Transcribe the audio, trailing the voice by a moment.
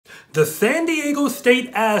The San Diego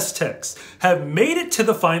State Aztecs have made it to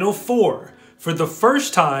the Final Four for the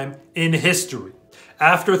first time in history,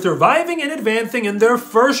 after surviving and advancing in their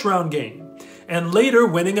first round game, and later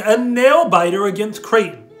winning a nail-biter against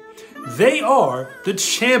Creighton. They are the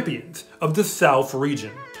champions of the South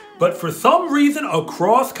region. But for some reason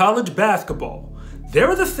across college basketball, there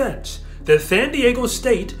is a sense that San Diego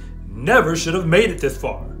State never should have made it this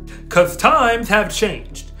far. 'Cause times have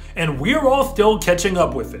changed, and we're all still catching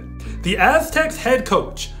up with it. The Aztecs head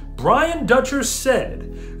coach, Brian Dutcher,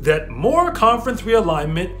 said that more conference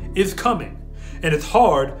realignment is coming, and it's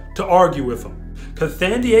hard to argue with him, because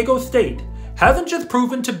San Diego State hasn't just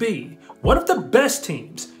proven to be one of the best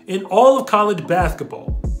teams in all of college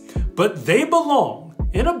basketball, but they belong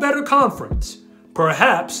in a better conference,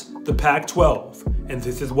 perhaps the Pac-12, and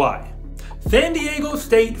this is why. San Diego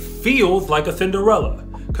State feels like a Cinderella,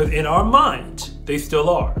 because in our minds, they still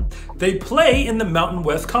are. They play in the Mountain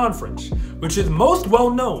West Conference, which is most well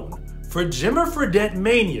known for Jimmer Fredette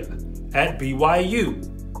mania at BYU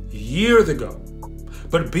years ago.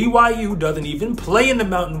 But BYU doesn't even play in the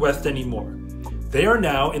Mountain West anymore. They are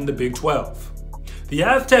now in the Big 12. The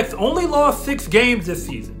Aztecs only lost 6 games this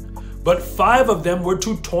season, but 5 of them were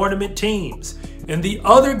to tournament teams, and the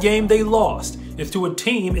other game they lost is to a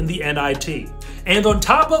team in the NIT. And on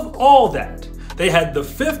top of all that, they had the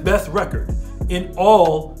 5th best record in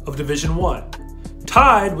all of Division I,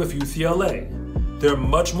 tied with UCLA, their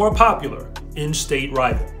much more popular in-state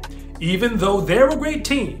rival. Even though they're a great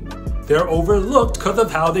team, they're overlooked because of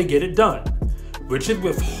how they get it done, which is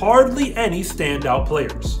with hardly any standout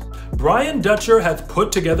players. Brian Dutcher has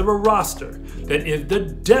put together a roster that is the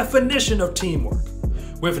definition of teamwork,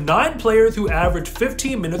 with 9 players who average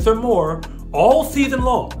 15 minutes or more all season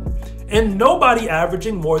long, and nobody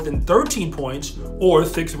averaging more than 13 points or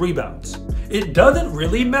 6 rebounds. It doesn't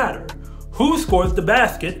really matter who scores the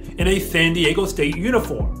basket in a San Diego State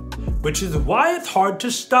uniform, which is why it's hard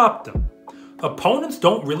to stop them. Opponents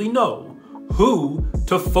don't really know who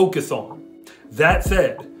to focus on. That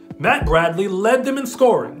said, Matt Bradley led them in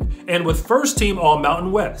scoring and was first team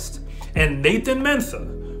All-Mountain West, and Nathan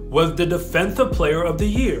Mensah was the Defensive Player of the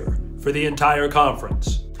Year for the entire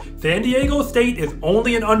conference. San Diego State is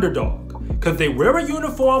only an underdog because they wear a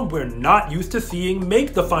uniform we're not used to seeing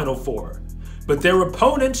make the Final Four, but their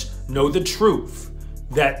opponents know the truth,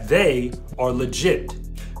 that they are legit.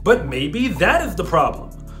 But maybe that is the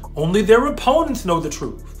problem. Only their opponents know the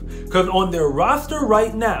truth, because on their roster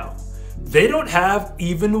right now, they don't have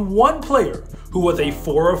even one player who was a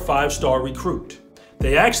 4 or 5-star recruit.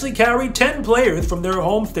 They actually carry 10 players from their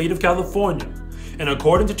home state of California, and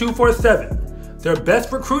according to 247, their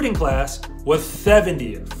best recruiting class was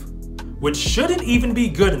 70th, which shouldn't even be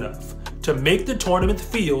good enough to make the tournament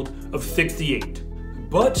field of 68.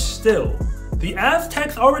 But still, the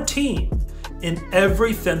Aztecs are a team, in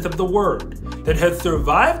every sense of the word, that has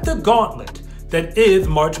survived the gauntlet that is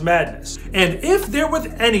March Madness. And if there was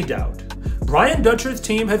any doubt, Brian Dutcher's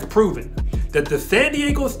team has proven that the San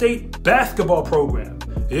Diego State basketball program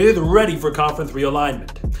is ready for conference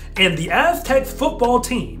realignment. And the Aztecs football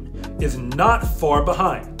team is not far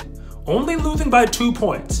behind, only losing by 2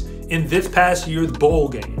 points in this past year's bowl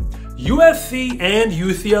game. USC and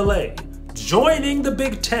UCLA, joining the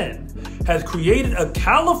Big Ten, has created a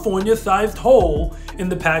California-sized hole in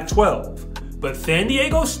the Pac-12, but San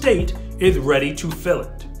Diego State is ready to fill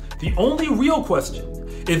it. The only real question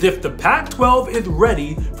is if the Pac-12 is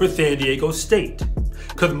ready for San Diego State,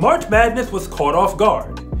 because March Madness was caught off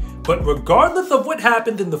guard. But regardless of what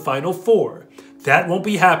happens in the Final Four, that won't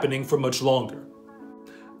be happening for much longer.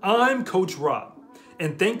 I'm Coach Rob,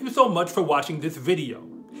 and thank you so much for watching this video.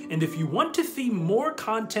 And if you want to see more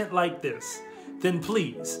content like this, then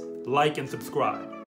please like and subscribe.